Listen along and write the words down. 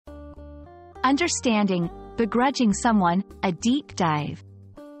Understanding, begrudging someone, a deep dive.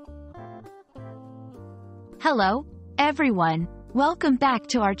 Hello, everyone. Welcome back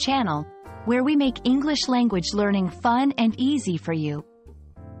to our channel, where we make English language learning fun and easy for you.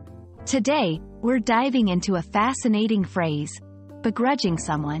 Today, we're diving into a fascinating phrase, begrudging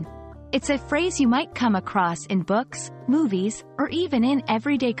someone. It's a phrase you might come across in books, movies, or even in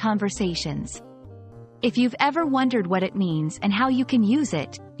everyday conversations. If you've ever wondered what it means and how you can use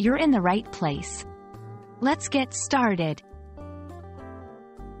it, you're in the right place. Let's get started.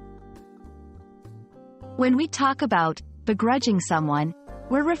 When we talk about begrudging someone,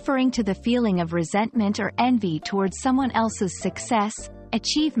 we're referring to the feeling of resentment or envy towards someone else's success,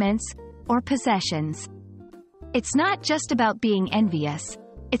 achievements, or possessions. It's not just about being envious.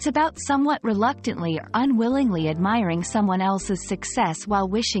 It's about somewhat reluctantly or unwillingly admiring someone else's success while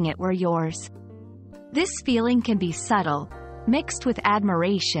wishing it were yours. This feeling can be subtle, mixed with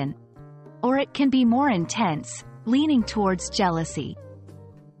admiration, or it can be more intense, leaning towards jealousy.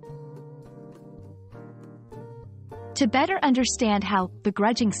 To better understand how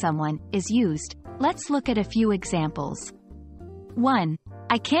begrudging someone is used, let's look at a few examples. 1.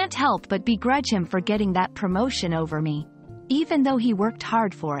 I can't help but begrudge him for getting that promotion over me, even though he worked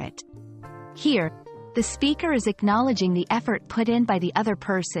hard for it. Here, the speaker is acknowledging the effort put in by the other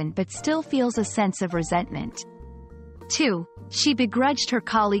person but still feels a sense of resentment. 2. She begrudged her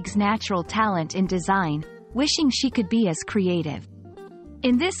colleague's natural talent in design, wishing she could be as creative.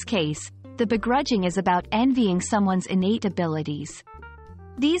 In this case, the begrudging is about envying someone's innate abilities.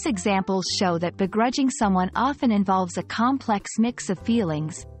 These examples show that begrudging someone often involves a complex mix of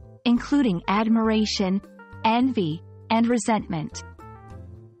feelings, including admiration, envy, and resentment.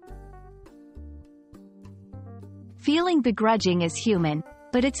 Feeling begrudging is human,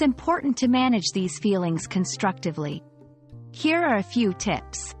 but it's important to manage these feelings constructively. Here are a few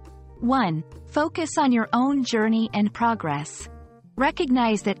tips. 1. Focus on your own journey and progress.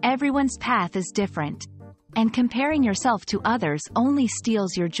 Recognize that everyone's path is different, and comparing yourself to others only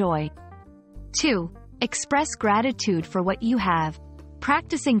steals your joy. 2. Express gratitude for what you have.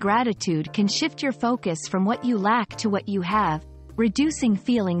 Practicing gratitude can shift your focus from what you lack to what you have, reducing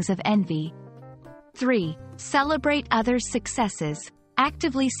feelings of envy. 3. Celebrate others' successes.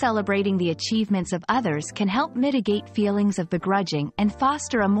 Actively celebrating the achievements of others can help mitigate feelings of begrudging and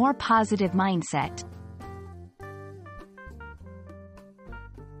foster a more positive mindset.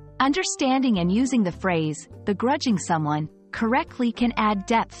 Understanding and using the phrase, begrudging someone, correctly can add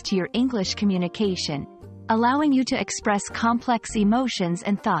depth to your English communication, allowing you to express complex emotions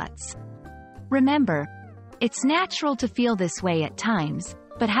and thoughts. Remember, it's natural to feel this way at times,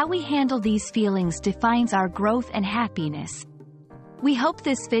 but how we handle these feelings defines our growth and happiness. We hope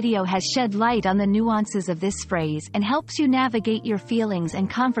this video has shed light on the nuances of this phrase and helps you navigate your feelings and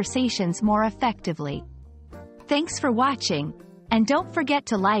conversations more effectively. Thanks for watching, and don't forget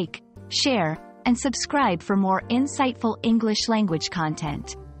to like, share, and subscribe for more insightful English language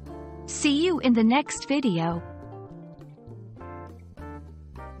content. See you in the next video.